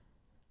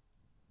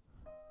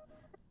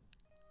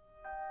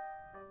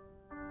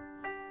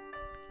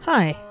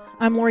Hi,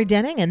 I'm Lori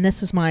Denning, and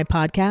this is my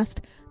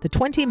podcast, The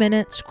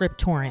 20-Minute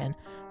Scriptorian,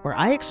 where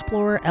I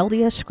explore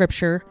LDS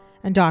scripture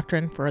and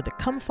doctrine for the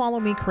Come Follow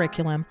Me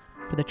curriculum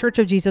for the Church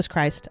of Jesus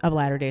Christ of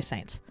Latter-day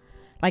Saints.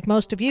 Like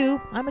most of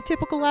you, I'm a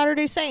typical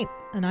Latter-day Saint,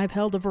 and I've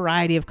held a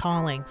variety of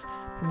callings.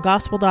 From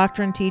gospel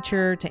doctrine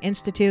teacher to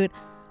institute,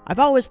 I've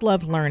always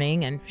loved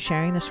learning and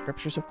sharing the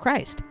scriptures of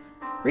Christ.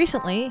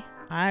 Recently,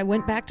 I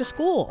went back to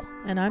school,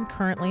 and I'm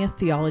currently a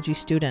theology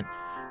student,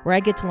 where I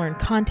get to learn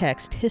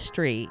context,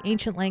 history,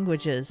 ancient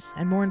languages,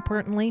 and more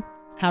importantly,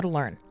 how to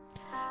learn.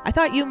 I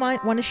thought you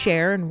might want to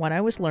share in what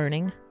I was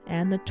learning,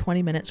 and the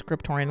 20-Minute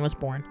Scriptorian was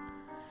born.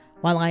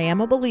 While I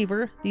am a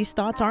believer, these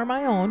thoughts are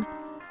my own,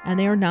 and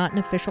they are not an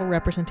official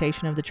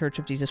representation of the Church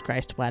of Jesus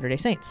Christ of Latter-day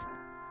Saints.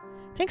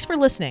 Thanks for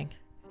listening,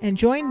 and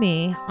join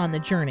me on the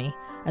journey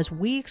as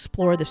we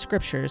explore the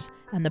scriptures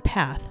and the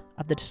path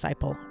of the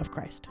disciple of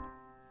Christ.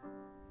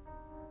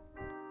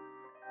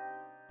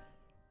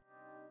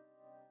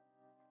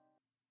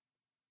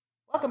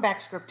 Welcome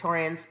back,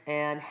 Scriptorians,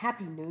 and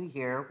Happy New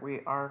Year. We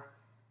are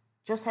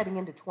just heading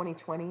into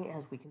 2020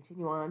 as we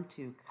continue on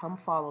to Come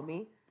Follow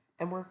Me,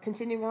 and we're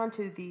continuing on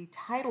to the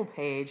title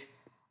page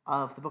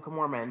of the Book of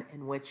Mormon,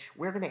 in which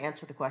we're going to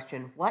answer the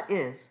question, what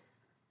is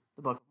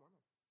the Book of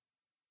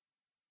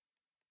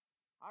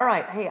Mormon? All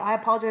right, hey, I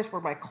apologize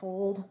for my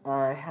cold.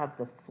 I have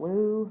the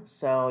flu,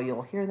 so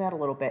you'll hear that a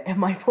little bit in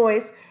my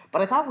voice,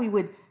 but I thought we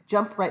would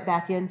jump right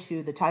back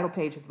into the title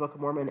page of the Book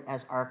of Mormon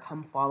as our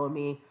Come Follow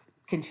Me,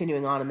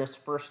 continuing on in this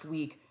first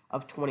week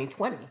of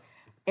 2020.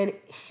 And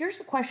here's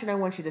the question I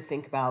want you to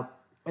think about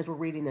as we're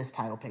reading this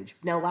title page.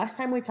 Now, last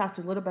time we talked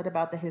a little bit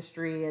about the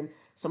history and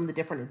some of the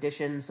different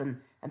editions and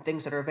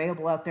things that are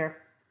available out there.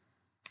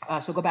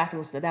 So go back and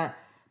listen to that.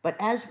 But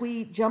as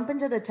we jump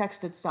into the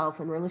text itself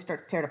and really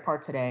start to tear it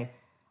apart today,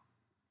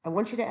 I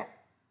want you to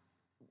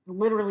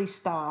literally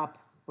stop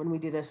when we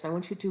do this. And I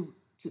want you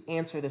to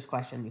answer this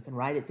question. You can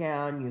write it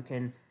down. You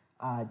can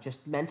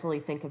just mentally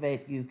think of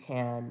it. You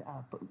can,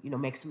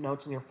 make some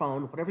notes on your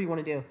phone, whatever you want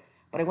to do.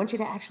 But I want you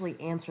to actually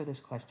answer this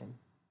question.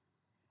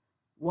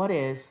 What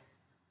is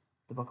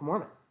the Book of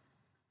Mormon?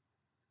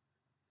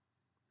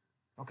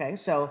 Okay,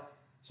 so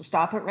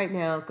stop it right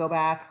now. Go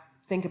back.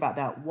 Think about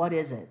that. What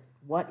is it?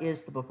 What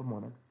is the Book of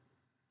Mormon?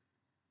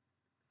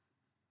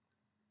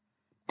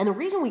 And the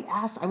reason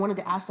I wanted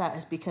to ask that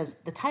is because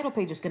the title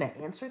page is going to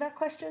answer that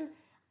question.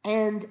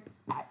 And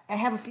I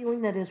have a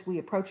feeling that as we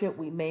approach it,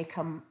 we may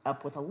come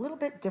up with a little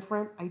bit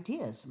different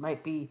ideas. It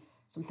might be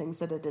some things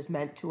that it has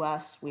meant to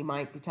us. We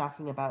might be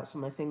talking about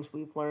some of the things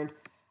we've learned.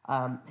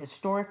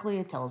 Historically,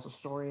 it tells a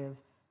story of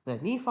the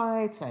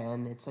Nephites,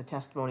 and it's a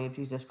testimony of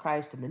Jesus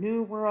Christ in the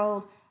New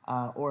World,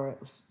 or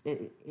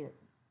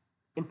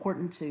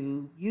important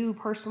to you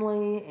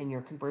personally in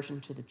your conversion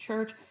to the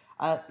church.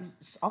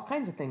 All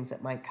kinds of things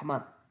that might come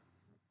up.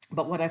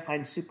 But what I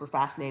find super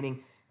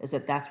fascinating is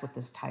that that's what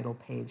this title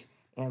page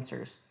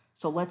answers.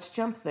 So let's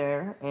jump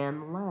there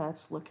and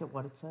let's look at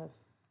what it says.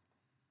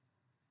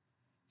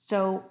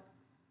 So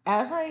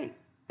as I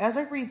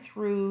read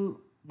through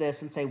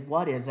this and say,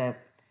 what is it?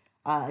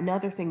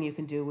 Another thing you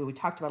can do, we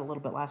talked about a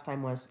little bit last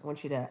time, was I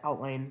want you to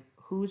outline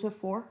who's it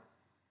for,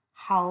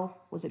 how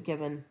was it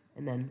given,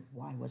 and then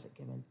why was it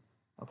given?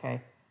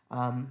 Okay,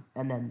 and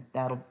then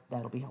that'll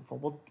be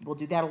helpful. We'll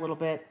do that a little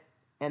bit,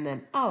 and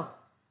then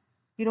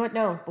you know what?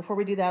 No, before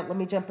we do that, let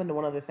me jump into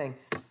one other thing.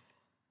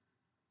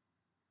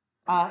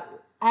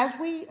 As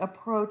we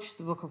approach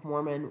the Book of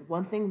Mormon,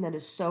 one thing that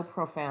is so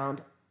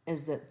profound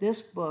is that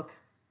this book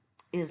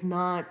is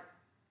not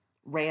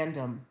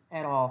random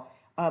at all.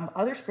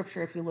 Other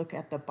scripture, if you look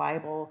at the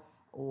Bible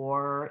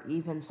or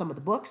even some of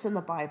the books in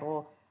the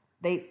Bible,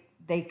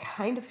 they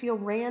kind of feel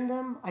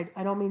random.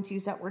 I don't mean to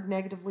use that word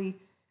negatively,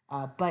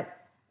 but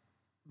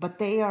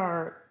they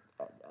are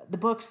the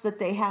books that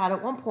they had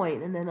at one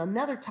point, and then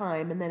another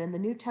time, and then in the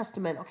New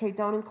Testament, okay,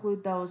 don't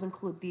include those,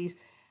 include these.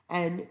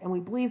 And we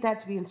believe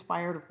that to be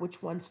inspired of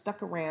which ones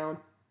stuck around.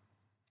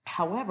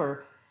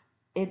 However,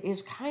 it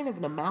is kind of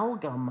an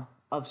amalgam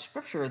of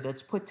scripture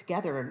that's put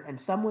together,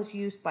 and some was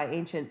used by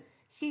ancient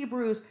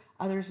Hebrews,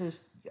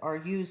 others are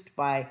used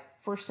by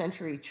first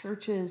century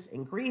churches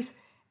in Greece,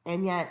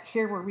 and yet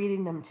here we're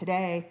reading them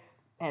today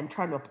and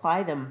trying to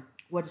apply them.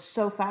 What is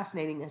so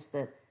fascinating is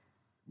that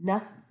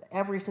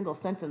every single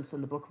sentence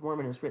in the Book of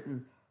Mormon is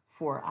written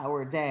for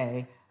our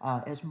day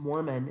as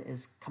Mormon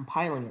is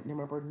compiling it. And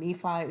remember,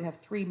 Nephi, we have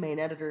three main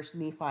editors,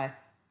 Nephi,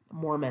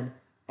 Mormon,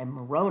 and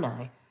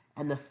Moroni.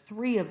 And the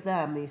three of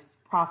them, these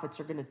prophets,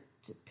 are going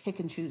to pick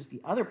and choose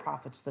the other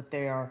prophets that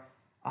they are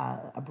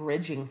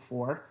abridging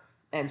for.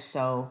 And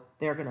so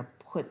they're going to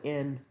put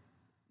in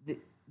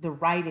the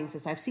writings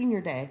as I've seen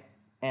your day,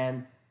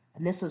 and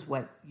this is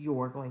what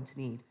you're going to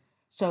need.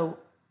 So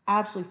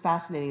absolutely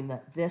fascinating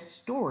that this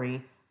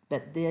story,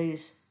 that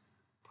these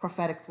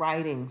prophetic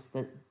writings,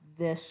 that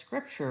this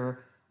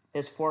scripture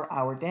is for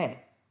our day.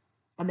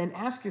 And then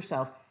ask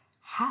yourself,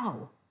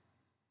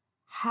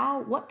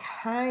 what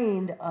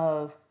kind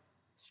of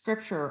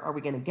scripture are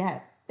we going to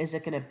get? Is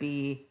it going to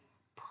be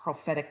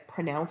prophetic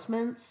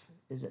pronouncements?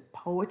 Is it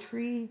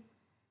poetry?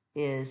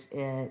 Is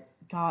it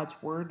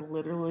God's word,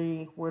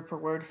 literally, word for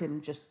word,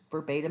 him just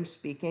verbatim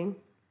speaking?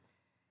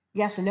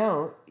 Yes and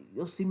no.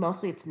 You'll see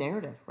mostly it's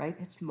narrative, right?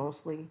 It's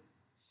mostly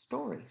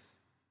stories.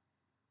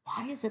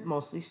 Why is it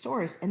mostly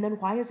stories? And then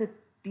why is it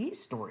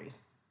these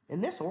stories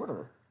in this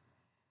order?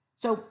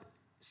 So,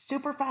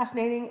 super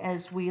fascinating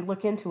as we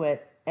look into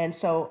it. And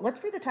so,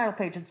 let's read the title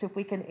page and see if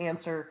we can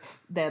answer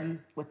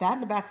then, with that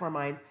in the back of our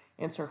mind,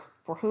 answer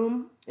for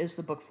whom is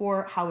the book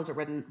for, how was it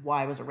written,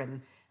 why was it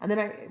written? And then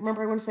I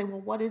want to say,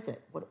 well, what is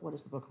it? What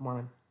is the Book of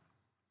Mormon?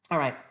 All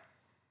right.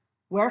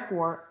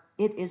 Wherefore,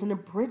 it is an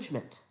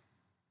abridgment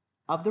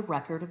of the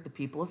record of the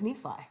people of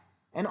Nephi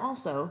and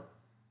also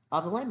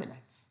of the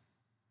Lamanites.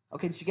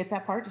 Okay, did you get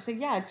that part? To say,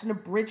 yeah, it's an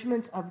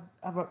abridgment of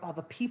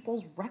a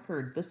people's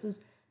record. This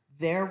is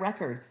their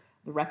record,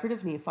 the record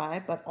of Nephi,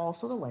 but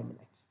also the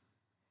Lamanites.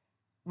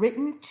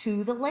 Written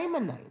to the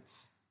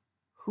Lamanites,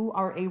 who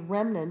are a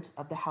remnant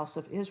of the house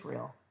of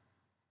Israel,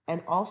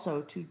 and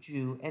also to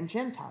Jew and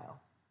Gentile.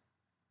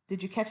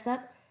 Did you catch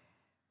that?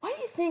 Why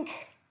do you think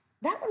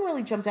that one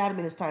really jumped out at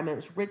me this time? It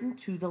was written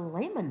to the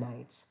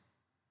Lamanites.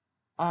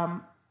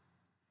 Why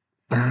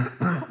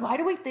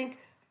do we think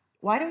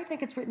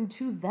it's written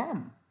to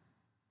them?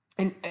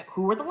 And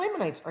who are the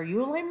Lamanites? Are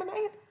you a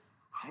Lamanite?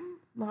 I'm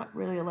not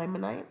really a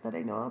Lamanite that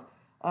I know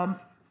of. I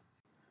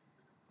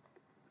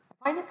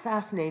find it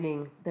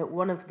fascinating that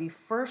one of the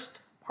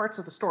first parts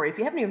of the story, if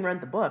you haven't even read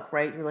the book,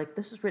 right, you're like,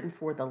 this is written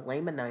for the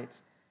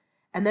Lamanites.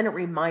 And then it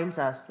reminds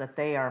us that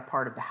they are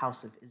part of the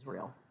house of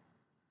Israel.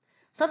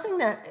 Something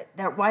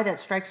why that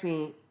strikes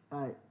me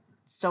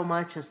so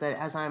much is that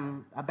as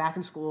I'm back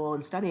in school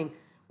and studying,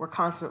 we're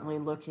constantly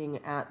looking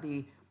at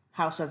the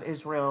house of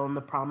Israel and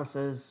the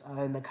promises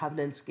and the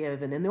covenants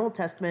given in the Old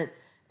Testament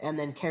and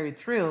then carried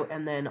through.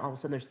 And then all of a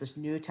sudden there's this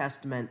New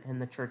Testament,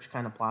 and the church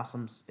kind of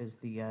blossoms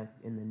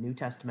in the New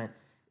Testament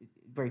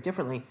very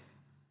differently.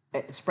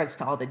 It spreads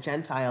to all the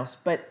Gentiles.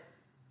 But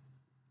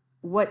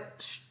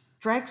what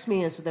strikes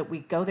me is that we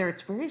go there,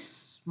 it's very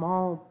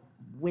small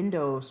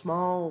window,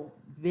 small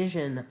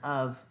vision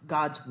of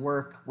God's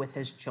work with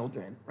his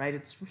children, right?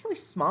 It's really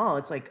small.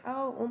 It's like,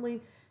 oh,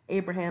 only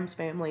Abraham's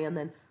family, and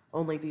then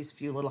only these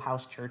few little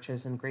house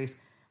churches in Greece.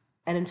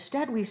 And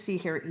instead we see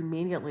here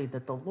immediately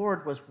that the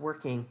Lord was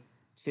working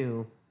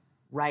to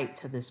write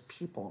to this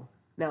people.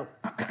 Now,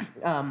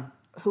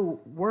 who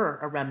were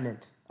a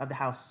remnant of the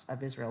house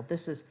of Israel.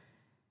 This is,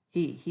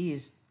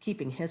 he's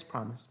keeping his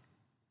promise.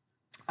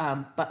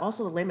 But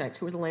also the Lamanites.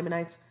 Who are the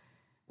Lamanites?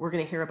 We're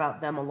going to hear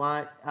about them a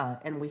lot,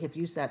 and we have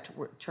used that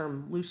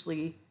term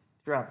loosely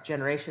throughout the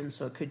generations.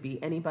 So it could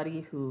be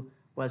anybody who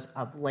was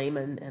of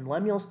Laman and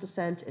Lemuel's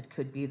descent. It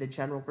could be the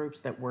general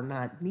groups that were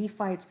not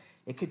Nephites.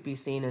 It could be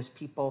seen as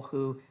people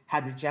who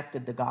had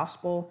rejected the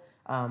gospel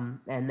and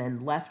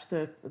then left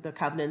the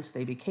covenants.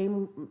 They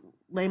became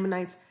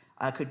Lamanites.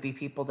 Could be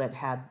people that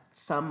had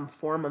some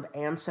form of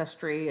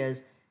ancestry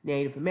as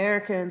Native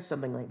Americans,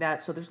 something like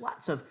that. So there's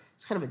lots of,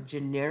 it's kind of a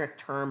generic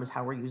term is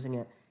how we're using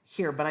it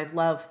here. But I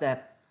love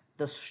that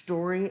the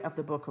story of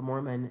the Book of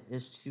Mormon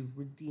is to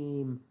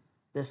redeem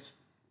this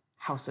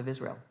house of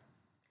Israel.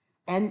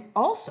 And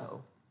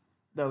also,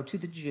 though, to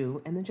the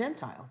Jew and the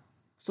Gentile.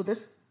 So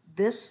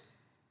this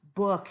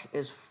book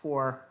is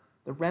for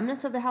the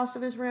remnant of the house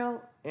of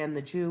Israel and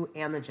the Jew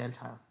and the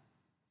Gentile.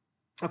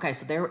 Okay,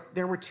 so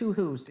there were two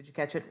who's. Did you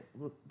catch it?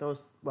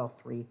 Those, well,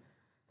 three.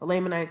 The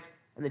Lamanites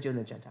and the Jew and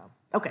the Gentile.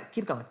 Okay,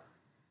 keep going.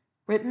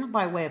 Written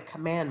by way of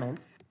commandment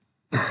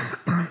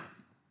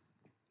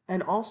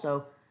and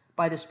also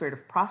by the spirit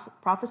of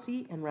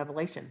prophecy and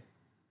revelation.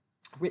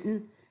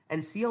 Written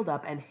and sealed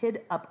up and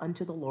hid up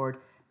unto the Lord,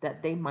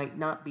 that they might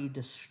not be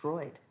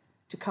destroyed,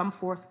 to come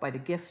forth by the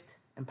gift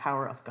and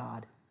power of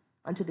God,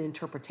 unto the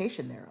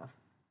interpretation thereof,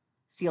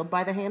 sealed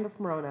by the hand of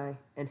Moroni,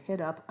 and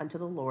hid up unto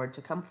the Lord,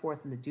 to come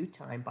forth in the due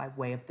time by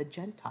way of the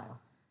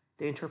Gentile,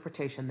 the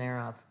interpretation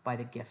thereof by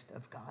the gift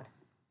of God.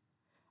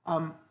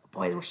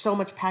 Boy, there was so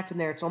much packed in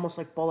there. It's almost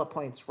like bullet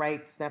points, right?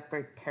 It's not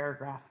very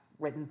paragraph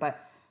written,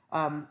 but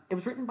it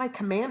was written by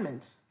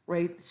commandments,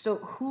 right? So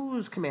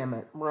whose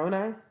commandment?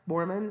 Moroni,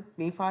 Mormon,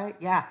 Nephi?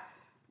 Yeah,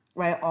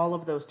 right? All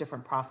of those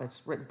different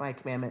prophets written by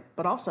commandment,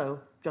 but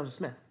also Joseph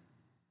Smith.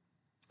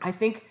 I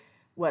think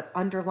what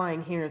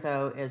underlying here,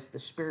 though, is the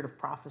spirit of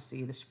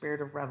prophecy, the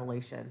spirit of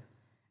revelation,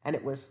 and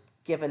it was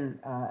given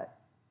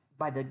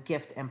by the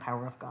gift and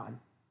power of God.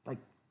 Like,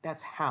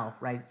 that's how,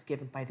 right? It's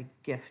given by the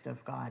gift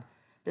of God.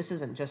 This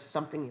isn't just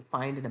something you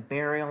find in a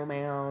burial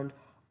mound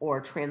or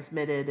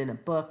transmitted in a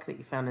book that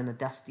you found in a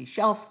dusty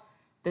shelf.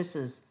 This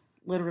is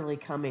literally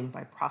coming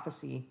by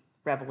prophecy,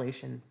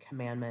 revelation,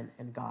 commandment,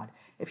 and God.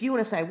 If you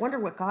want to say, I wonder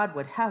what God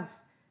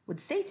would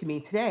say to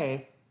me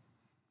today,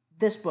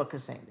 this book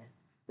is saying it.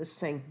 This is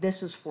saying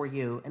this is for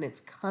you, and it's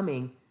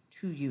coming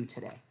to you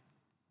today.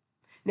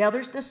 Now,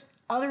 there's this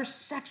other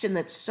section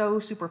that's so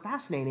super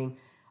fascinating.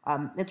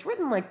 It's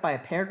written like by a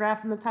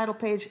paragraph in the title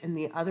page. In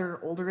the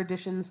other older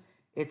editions,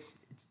 it's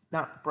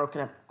not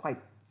broken up quite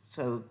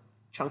so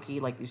chunky,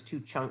 like these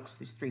three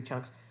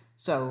chunks.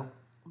 So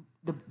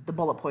the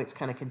bullet points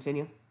kind of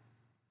continue.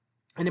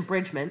 An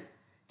abridgment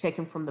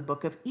taken from the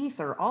book of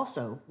Ether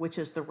also, which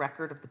is the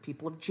record of the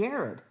people of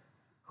Jared,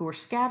 who were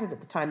scattered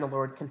at the time the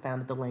Lord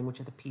confounded the language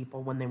of the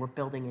people when they were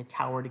building a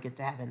tower to get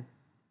to heaven,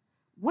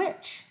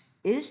 which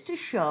is to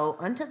show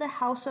unto the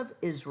house of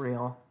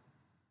Israel,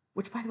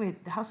 which, by the way,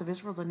 the house of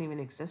Israel doesn't even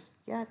exist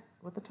yet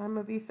at the time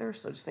of Ether,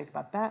 so just think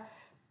about that,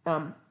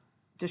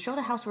 to show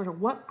the house of Israel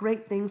what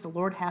great things the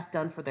Lord hath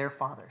done for their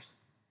fathers,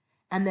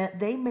 and that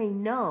they may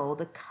know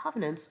the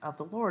covenants of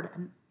the Lord,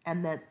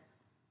 and that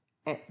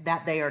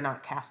they are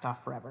not cast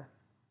off forever.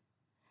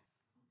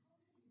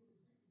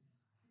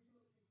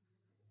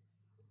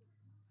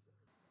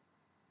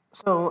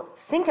 So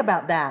think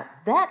about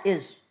that. That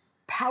is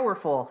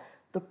powerful.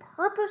 The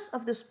purpose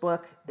of this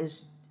book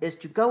is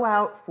to go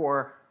out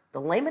for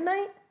the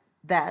Lamanite,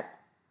 that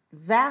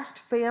vast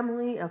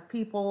family of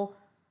people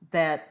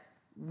that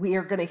we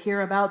are going to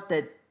hear about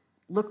that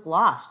look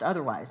lost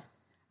otherwise,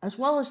 as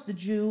well as the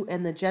Jew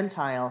and the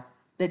Gentile,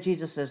 that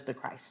Jesus is the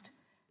Christ.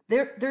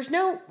 There's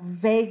no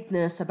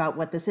vagueness about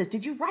what this is.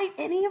 Did you write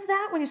any of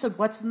that when you said,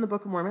 what's in the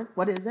Book of Mormon?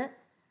 What is it?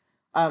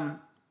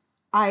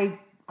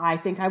 I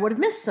think I would have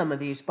missed some of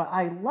these, but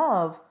I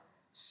love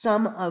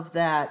some of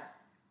that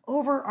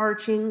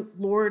overarching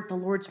the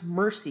Lord's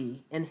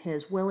mercy and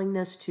his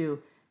willingness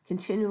to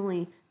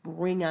continually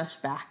bring us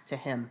back to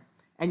him.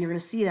 And you're going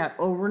to see that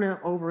over and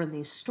over in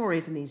these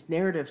stories and these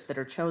narratives that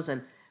are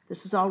chosen.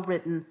 This is all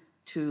written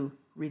to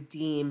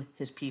redeem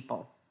his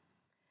people.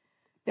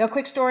 Now, a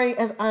quick story.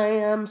 As I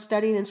am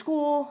studying in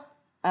school,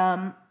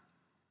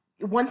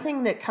 one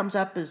thing that comes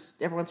up is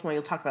every once in a while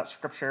you'll talk about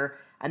scripture,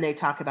 and they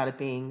talk about it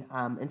being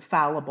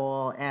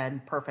infallible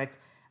and perfect.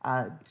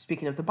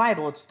 Speaking of the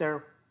Bible, it's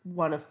their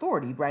one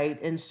authority,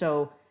 right? And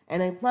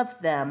I love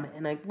them,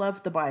 and I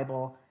love the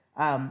Bible,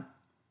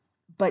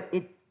 but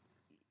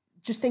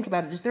just think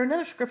about it. Is there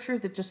another scripture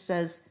that just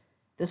says,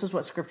 this is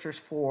what scripture's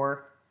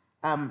for?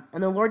 And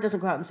the Lord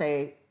doesn't go out and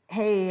say,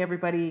 hey,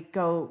 everybody,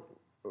 go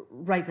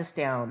write this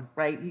down,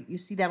 right? You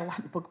see that a lot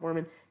in the Book of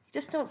Mormon. You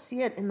just don't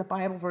see it in the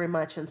Bible very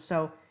much. And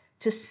so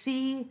to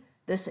see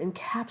this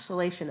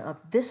encapsulation of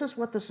this is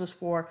what this is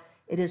for,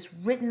 it is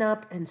written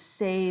up and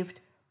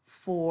saved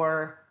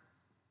for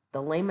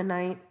the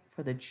Lamanite,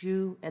 for the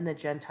Jew and the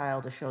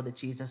Gentile, to show that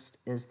Jesus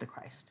is the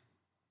Christ.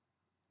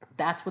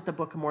 That's what the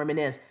Book of Mormon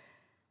is.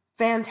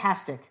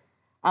 Fantastic.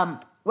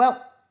 Let's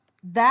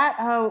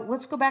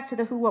go back to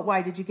the who, what,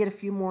 why. Did you get a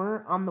few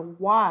more on the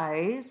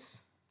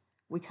whys?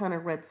 We kind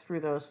of read through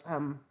those a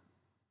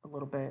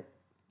little bit.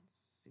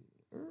 Let's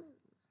see.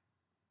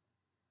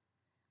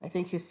 I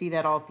think you see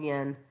that all at the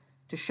end.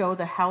 To show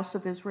the house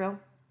of Israel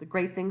the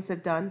great things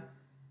they've done,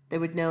 they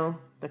would know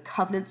the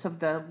covenants of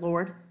the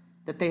Lord,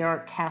 that they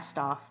aren't cast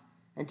off,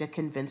 and to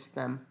convince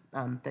them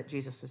that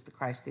Jesus is the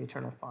Christ, the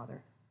eternal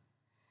Father.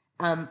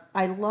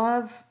 I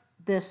love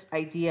this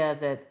idea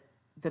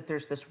that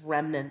there's this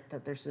remnant,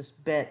 that there's this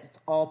bit. It's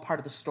all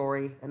part of the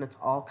story, and it's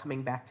all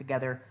coming back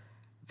together.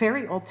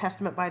 Very Old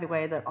Testament, by the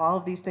way, that all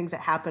of these things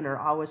that happen are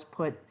always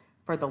put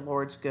for the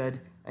Lord's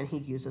good, and he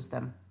uses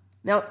them.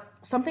 Now,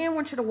 something I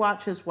want you to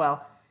watch as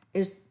well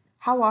is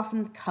how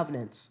often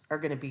covenants are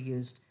going to be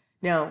used.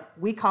 Now,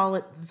 we call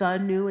it the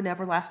new and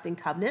everlasting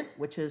covenant,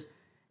 which is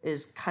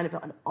kind of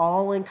an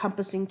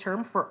all-encompassing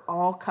term for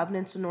all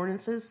covenants and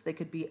ordinances. They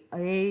could be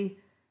a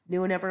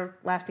new and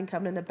everlasting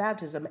covenant of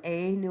baptism,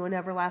 a new and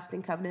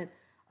everlasting covenant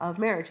of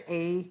marriage,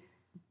 a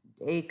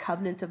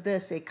covenant of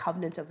this, a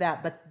covenant of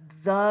that. But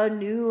the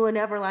new and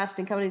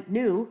everlasting covenant,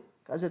 new,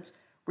 because it's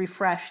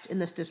refreshed in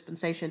this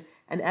dispensation,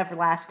 and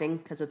everlasting,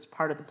 because it's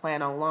part of the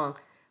plan all along.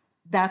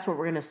 That's what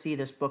we're going to see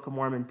this Book of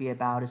Mormon be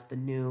about, is the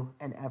new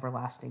and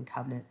everlasting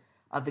covenant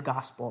of the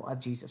gospel of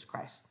Jesus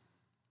Christ.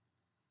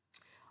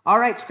 All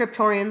right,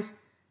 scriptorians,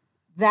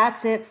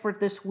 that's it for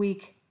this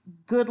week.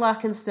 Good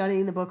luck in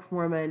studying the Book of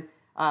Mormon.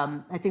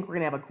 I think we're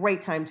going to have a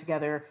great time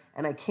together,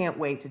 and I can't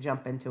wait to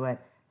jump into it.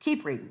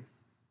 Keep reading.